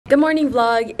Good morning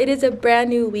vlog. It is a brand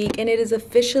new week and it is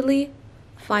officially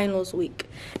finals week.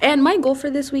 And my goal for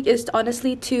this week is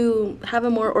honestly to have a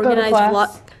more organized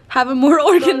vlog. Have a more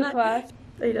organized. Are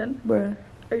you done? Bruh.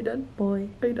 Are you done? Boy.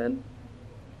 Are you done?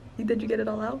 Did you get it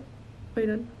all out? Are you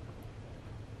done?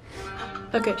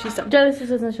 Okay, she's done. Genesis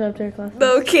doesn't show up to her class.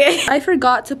 Okay. I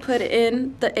forgot to put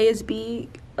in the ASB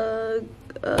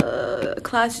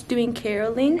class doing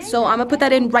caroling, so I'm gonna put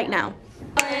that in right now.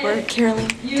 We're caroling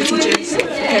to teachers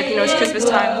because you know it's Christmas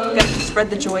time. We gotta spread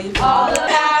the joy. All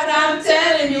about, I'm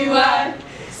telling you what,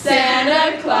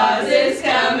 Santa Claus is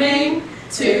coming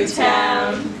to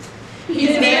town.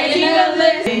 He's making a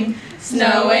living,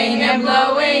 snowing and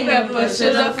blowing the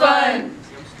bushels of fun.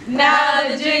 Now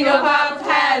the jingle hop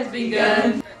has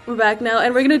begun. We're back now,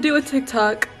 and we're gonna do a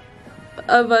TikTok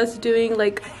of us doing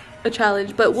like a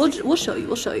challenge, but we'll show you.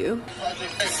 We'll show you.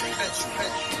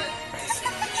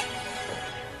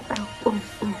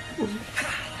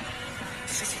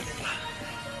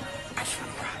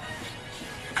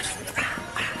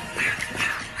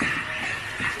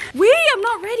 Wait, I'm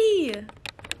not ready.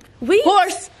 Wait.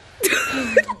 Horse.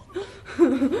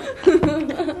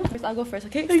 I'll go first,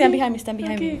 okay? Stand behind me, stand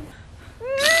behind me.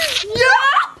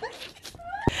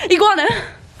 Yeah! Iguana.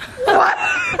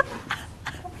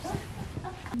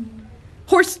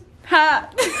 Horse. Ha.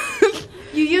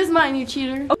 You used mine, you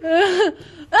cheater. What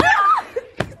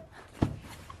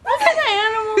kind of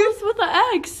animal is with an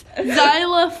X?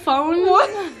 Xylophone? What?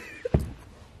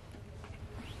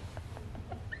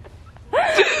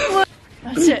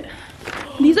 That's it.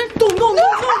 These are no.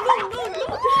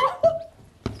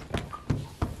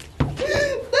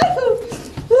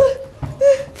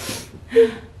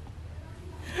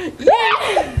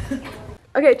 Yeah.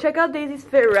 Okay, check out Daisy's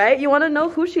fit, right? You want to know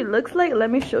who she looks like? Let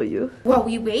me show you. While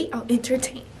we wait, I'll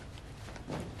entertain.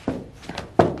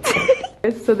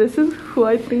 So this is who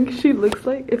I think she looks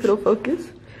like, if it'll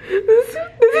focus. This is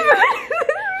what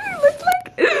she looks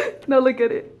like. Now look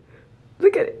at it.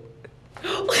 Look at it.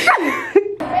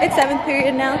 It's 7th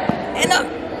period now, and I'm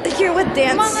here with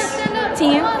dance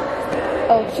team.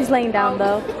 Oh, she's laying down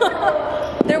though.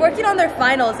 They're working on their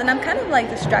finals, and I'm kind of like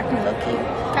distracting low-key.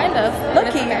 Kind of.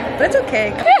 Low-key, but it's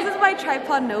okay. This is my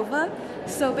tripod Nova.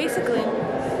 So basically,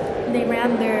 they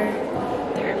ran their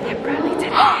pep rally today.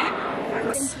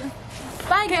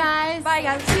 Bye, guys. Bye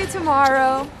guys, see you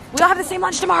tomorrow. We'll have the same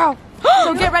lunch tomorrow.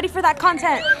 So get ready for that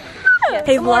content.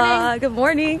 Hey vlog, good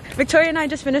morning. Victoria and I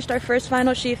just finished our first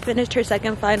final. She finished her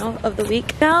second final of the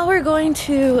week. Now we're going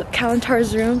to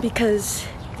Kalantar's room because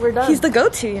we're done. He's the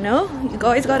go-to, you know? You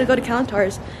always gotta go to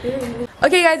Kalantar's.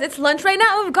 Okay guys, it's lunch right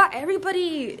now. We've got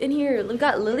everybody in here. We've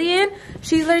got Lillian.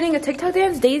 She's learning a TikTok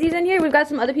dance. Daisy's in here. We've got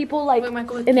some other people like in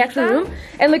the actual room.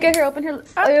 And look at her open her.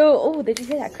 Oh, did you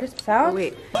hear that crisp sound? Oh,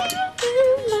 wait.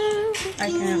 I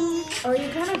can't. Oh, you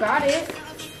kind of got it.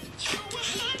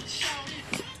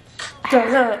 There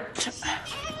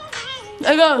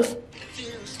goes.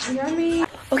 Yummy.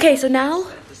 Okay, so now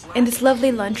in this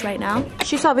lovely lunch right now,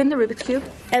 she's solving the Rubik's Cube,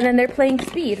 and then they're playing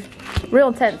speed. Real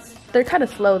intense. They're kind of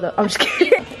slow though. I'm just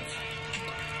kidding.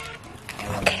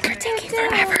 Okay, they're taking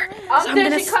forever. So I'm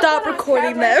gonna stop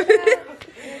recording them.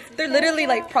 They're literally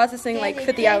like processing like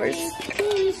 50 hours.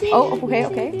 Oh,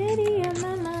 okay.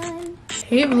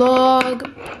 Hey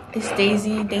vlog. It's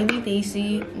Daisy. Daily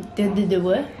Daisy.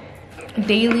 What?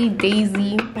 Daily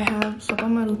Daisy. I have sopa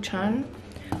maruchan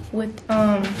with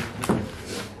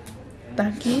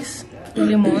takis,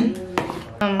 limon.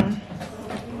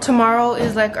 Tomorrow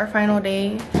is like our final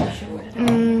day.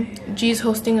 G's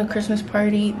hosting a Christmas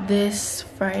party this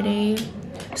Friday.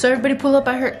 So everybody pull up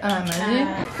at her.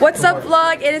 What's up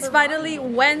vlog? It is finally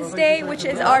Wednesday, which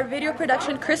is our video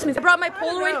production Christmas. I brought my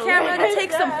Polaroid camera to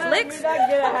take some flicks,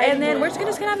 and then we're just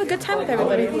gonna have a good time with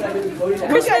everybody.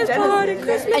 Christmas party,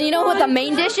 Christmas. And you know what the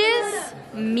main dish is?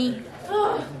 Me.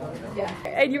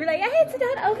 And you were like, I had to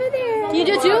that over there. Can you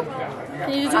do too?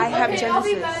 Can you do too? I have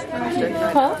Genesis.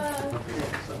 Huh?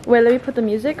 Wait, let me put the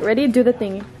music. Ready? Do the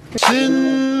thingy.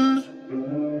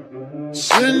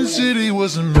 Sin City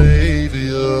wasn't made for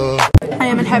you. I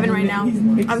am in heaven right now.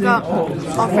 I've got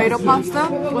Alfredo pasta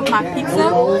with my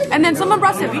pizza, and then someone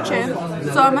brought ceviche,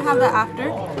 so I'm gonna have that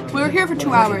after. We were here for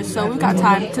 2 hours, so we've got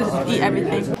time to eat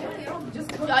everything.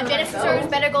 Genesis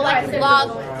better go like the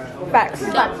vlog. Facts.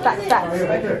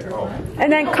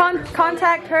 And then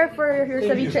contact her for your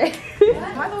ceviche.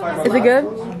 Is it good?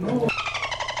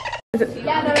 Is it?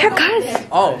 Guys.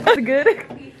 Oh. Is it good?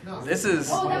 This is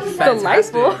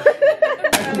delightful.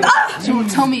 She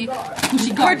won't tell me who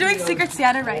she got. We're doing Secret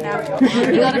Santa right now.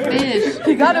 He got a fish.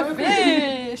 He got a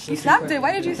fish. He snapped it.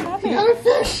 Why did you snap it? He got a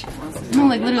fish. No,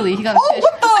 like literally, he got a fish.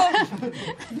 What the?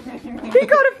 He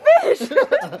got a fish.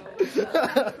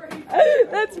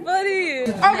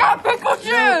 got pickle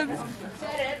chips!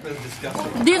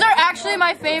 These are actually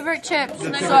my favorite chips.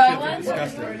 No.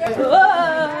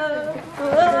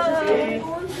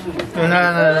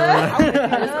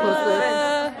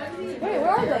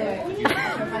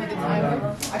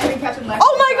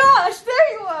 Oh my gosh, there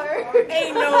you are!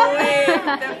 Ain't no way.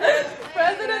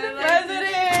 President.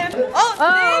 Oh,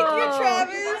 thank you,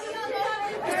 Travis.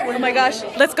 Oh my gosh,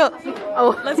 let's go.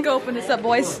 Oh, let's go open this up,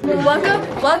 boys. Welcome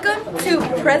to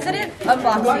President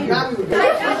Unboxing.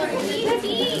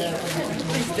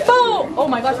 Boom! Oh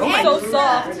my gosh, it's so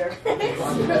soft.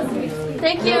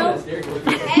 Thank you.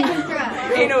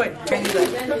 Ain't no way.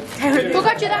 Who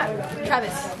got you that?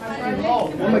 Travis.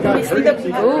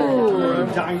 Ooh.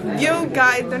 You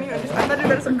guys don't even understand. I thought it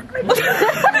better some. My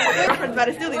girlfriend's about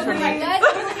to steal these from me.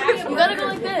 You gotta go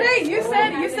like this. Hey, you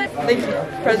said. Thank you,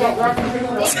 President.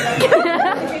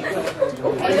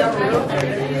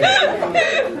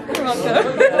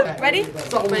 Ready? 3,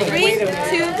 2, 1.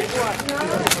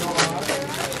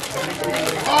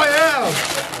 Oh yeah!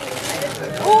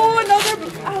 Oh, another.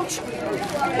 Ouch.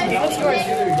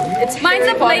 Mine's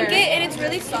a blanket and it's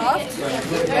really soft.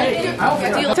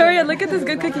 Victoria, look at this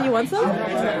good cookie. You want some?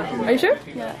 Are you sure?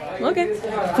 Yeah. Okay.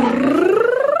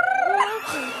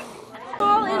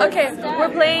 Okay, we're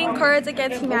playing Cards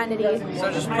Against Humanity.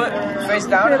 So just put face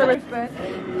down.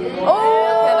 Oh!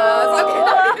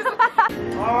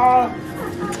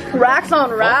 Racks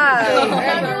on racks.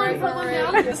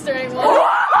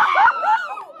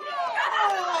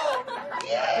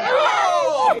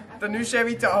 The new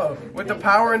Chevy Tahoe with the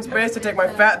power and space to take my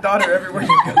fat daughter everywhere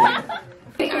you go.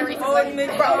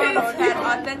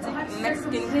 Authentic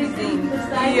Mexican cuisine.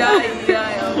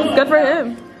 Good for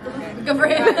him. Good for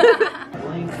him.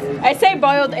 I say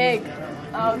boiled egg.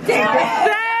 Oh,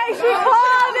 dang, she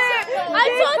called it! I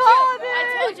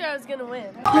told you I was gonna win.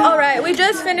 Alright, we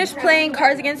just finished playing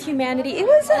Cards Against Humanity. It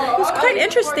was quite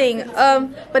interesting.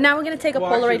 But now we're gonna take a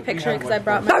Polaroid picture because I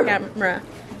brought my camera.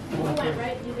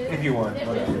 If you want.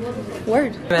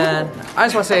 Word. Man, I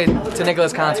just want to say to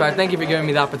Nicholas Consart, thank you for giving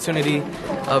me the opportunity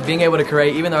of being able to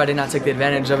create, even though I did not take the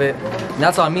advantage of it. And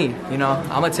that's on me, you know.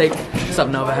 I'm gonna take. What's up,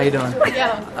 Nova? How you doing?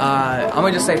 I'm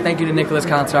gonna just say thank you to Nicholas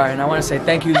Consart, and I want to say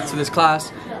thank you to this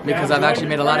class because I've actually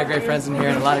made a lot of great friends in here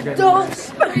and a lot of great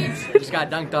memories. Just got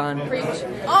dunked on. And, you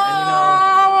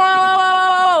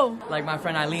know, like my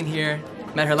friend Eileen here.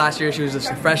 Met her last year. She was just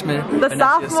a freshman. The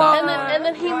sophomore. And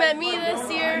then he met me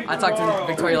this year. I talked to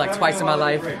Victoria like twice in my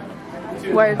life.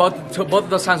 Word. Both of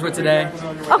those times were today.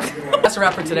 That's a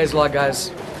wrap for today's vlog,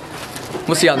 guys.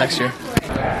 We'll see y'all next year.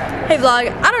 Hey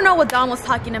vlog, I don't know what Dom was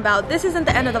talking about. This isn't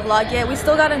the end of the vlog yet. We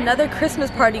still got another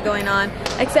Christmas party going on,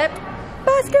 except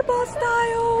basketball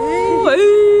style.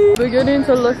 Hey. Beginning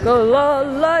to look a lot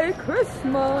like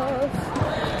Christmas.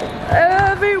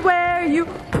 Everywhere you.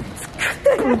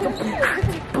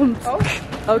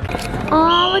 Okay.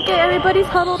 Oh, look at everybody's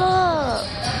huddled up.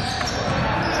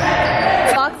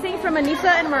 Unboxing from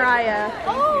Anissa and Mariah.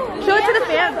 Show it to the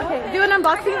fans. Okay, do an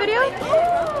unboxing video.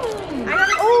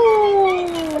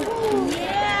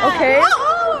 Okay.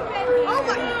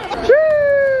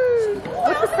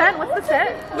 What's the scent? What's the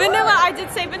scent? Vanilla. I did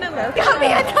say vanilla. Got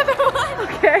me another one.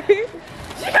 Okay.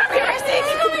 She got me everything.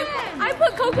 I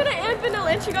put coconut and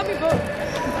vanilla and she got me both.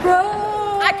 Bro.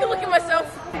 I can look at myself.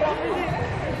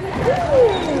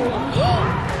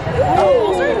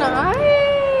 Those are nice.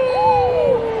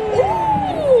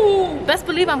 Best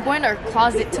believe I'm going to her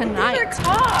closet tonight.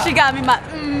 She got me my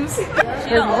mms.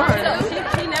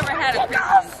 She never had a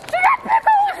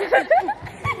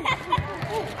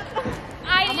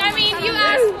I mean, you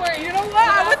asked for it. You know what?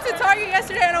 I went to Target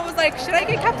yesterday and I was like, should I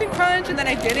get Captain Crunch? And then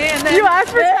I didn't. And then You asked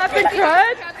for Captain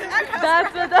Crunch?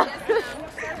 That's what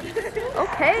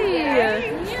Okay.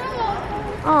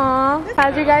 Aw.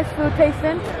 How's your guys' food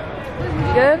tasting?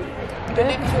 Good?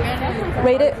 Good?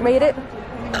 Rate it.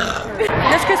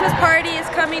 This Christmas party is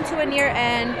coming to a near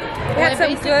end. We had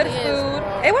some good food.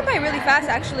 It went by really fast,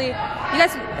 actually. You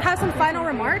guys have some final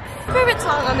remarks? Favorite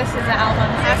song on this is the album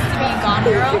has to be Gone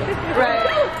Girl.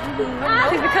 Right.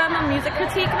 She's become a music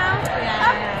critique now?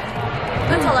 Yeah.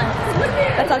 That's all I have to say.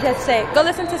 That's all she has to say. Go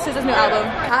listen to SZA's new album.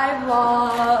 Hi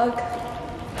vlog.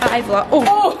 Hi vlog.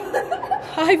 Oh!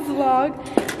 Hi vlog.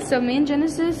 So me and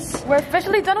Genesis, we're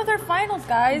officially done with our finals,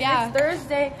 guys. Yeah. It's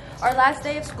Thursday, our last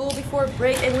day of school before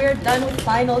break, and we're done with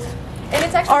finals. And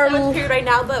it's actually Our 7th period right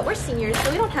now, but we're seniors,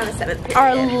 so we don't have a 7th period.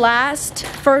 Our last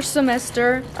first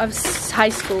semester of high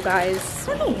school, guys.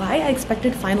 I don't know why I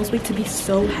expected finals week to be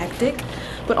so hectic,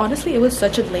 but honestly, it was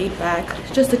such a laid back,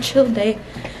 just a chill day.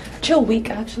 Chill week,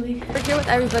 actually. We're here with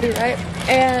everybody, right?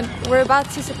 And we're about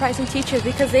to surprise some teachers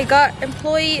because they got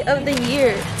Employee of the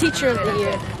Year, Teacher of the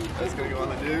Year. It's gonna go on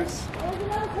the news.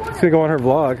 It's gonna go on her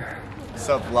vlog. What's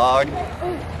up, vlog?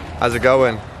 How's it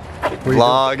going?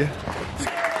 Vlog.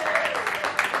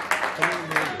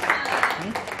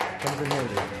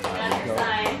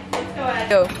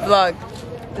 Yo, vlog.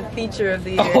 The feature of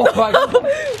the year. Oh my god.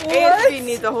 ASB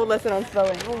needs a whole lesson on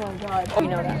spelling. Oh my god. You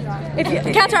know that.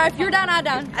 If you're down, I'm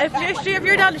down. If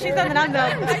you're down, she's down, then I'm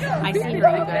down. I see her, you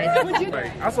guys.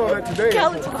 I saw that today.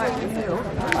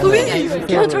 Please.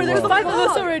 Cantor, there's 5 of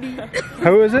us already.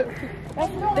 Who is it?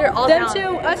 They're all Them down. 2,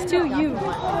 us 2, you.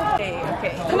 Okay,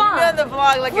 okay. Come on. We're on the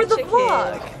vlog like For a the chicken.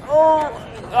 vlog. Oh,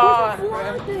 God.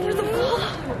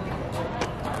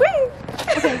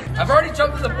 I've already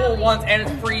jumped in the pool once and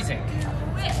it's freezing.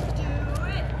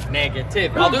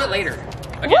 Negative. I'll do it later.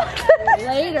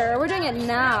 Later. We're doing it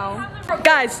now.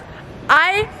 Guys,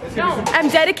 I am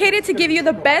dedicated to give you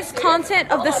the best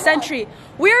content of the century.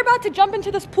 We are about to jump into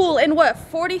this pool in what,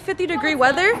 40, 50 degree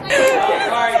weather? Should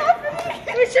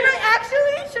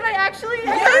I actually?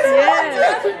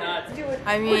 Yes.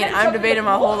 I mean, I'm debating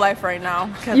my whole life right now.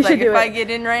 Cause You like, should do if it. I get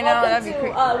in right now, that'd be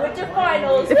crazy. Winter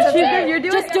finals. If she's good, you're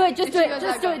doing Just do it. Just do it.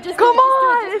 Just do it. Just Come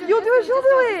on! If you'll do it, she'll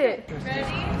do it. Ready,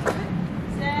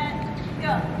 set,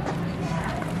 go.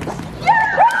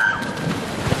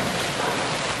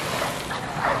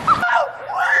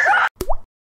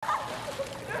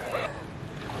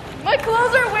 My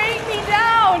clothes are weighing me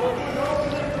down.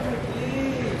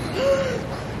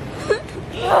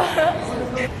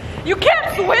 You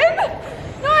can't swim?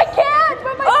 No, I can't.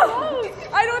 But my clothes.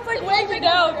 I know it's like weighing me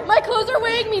down. My clothes are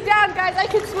weighing me down, guys. I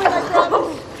can swim. I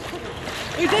promise.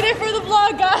 We did it for the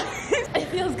vlog, guys. It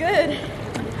feels good.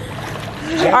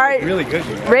 All right. Really good.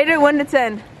 Rate it 1 to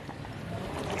 10.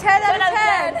 10 out of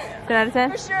 10. 10 out of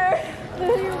 10? For sure.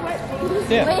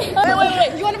 Yeah.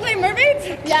 Wait. You want to play mermaids?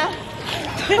 Yeah.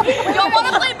 You don't want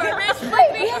to play mermaids?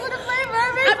 Wait, we want to play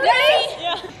mermaids. Okay.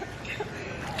 Yeah.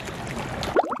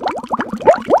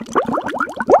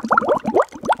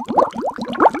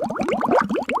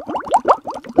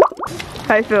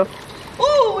 How you feel? Ooh.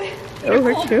 Oh,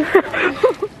 hurt you.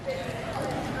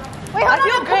 Wait, I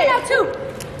feel great now too.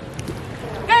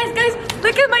 Guys,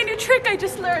 look at my new trick I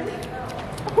just learned.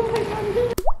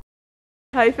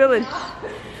 How you feeling?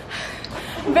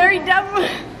 Very dumb.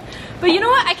 But you know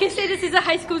what? I can say this is a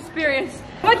high school experience.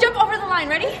 I'm gonna jump over the line.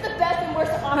 Ready? The best and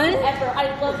worst option ever.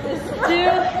 I love this.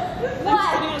 Dude.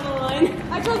 What?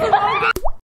 I chose the wrong game.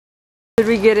 Did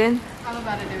we get in? I'm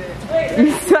about to do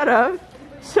it. Shut up.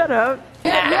 Shut up.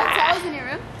 You have towels in your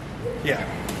room? Yeah.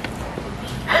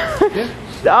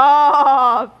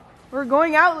 Stop. We're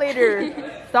going out later.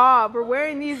 Stop. We're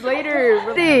wearing these later.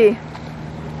 Ready,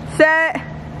 set,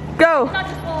 go.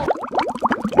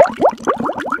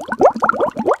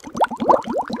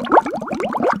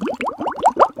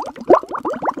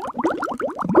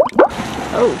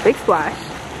 Oh, big splash.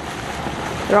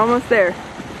 They're almost there.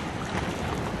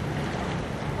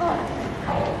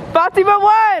 Fatima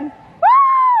won!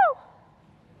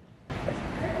 Woo!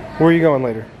 Where are you going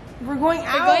later? We're going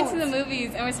out. We're going to the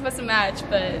movies and we're supposed to match,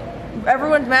 but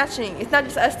Everyone's matching. It's not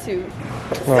just us two.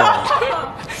 Wow.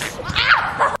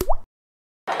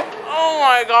 Oh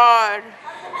my god.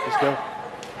 Just go.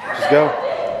 Just go.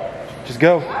 Just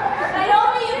go.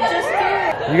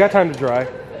 You got time to dry.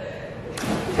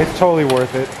 It's totally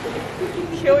worth it.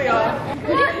 Kill y'all.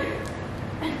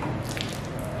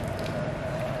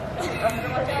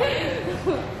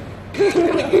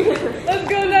 Let's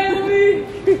go, Naomi.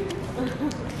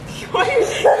 Why are you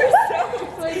so...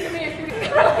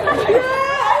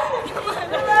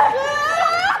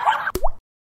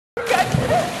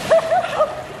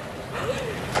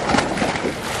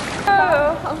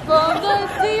 I'm from the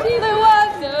deep blue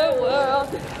underworld.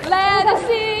 Let us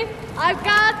see. I've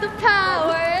got the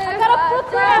power. I got a foot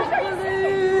crack.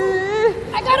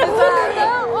 I got a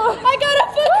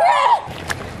foot crack.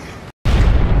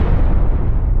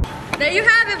 There you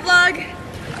have it, vlog.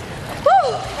 Woo!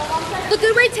 The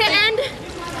good way to end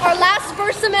our last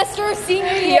first semester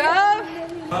senior year.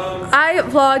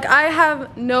 I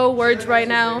have no words right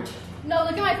now. No,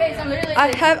 look at my face. I'm literally.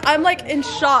 I'm like in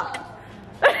shock.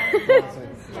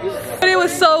 But it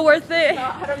was so worth it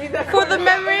for the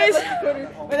memories.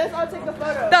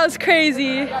 That was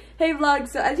crazy. Hey vlog,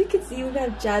 so as you can see, we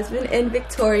have Jasmine and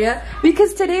Victoria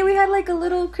because today we had like a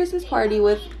little Christmas party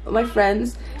with my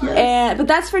friends, but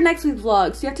that's for next week's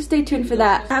vlog, so you have to stay tuned for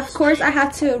that. Of course, I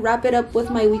had to wrap it up with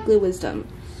my weekly wisdom.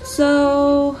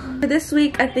 So for this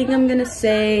week, I think I'm gonna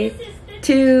say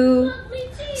to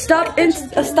stop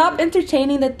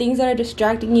entertaining the things that are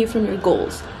distracting you from your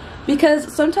goals.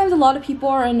 Because sometimes a lot of people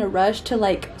are in a rush to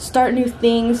like start new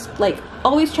things, like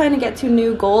always trying to get to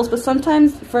new goals, but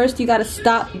sometimes first you gotta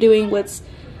stop doing what's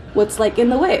what's like in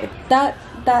the way. That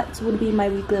would be my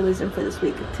weekly wisdom for this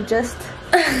week, to just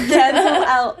cancel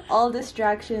out all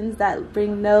distractions that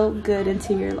bring no good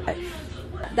into your life.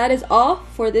 That is all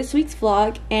for this week's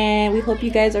vlog, and we hope you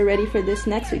guys are ready for this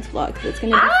next week's vlog, because it's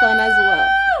gonna be fun as well.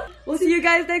 We'll see you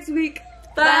guys next week.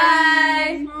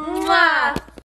 Bye. Mwah.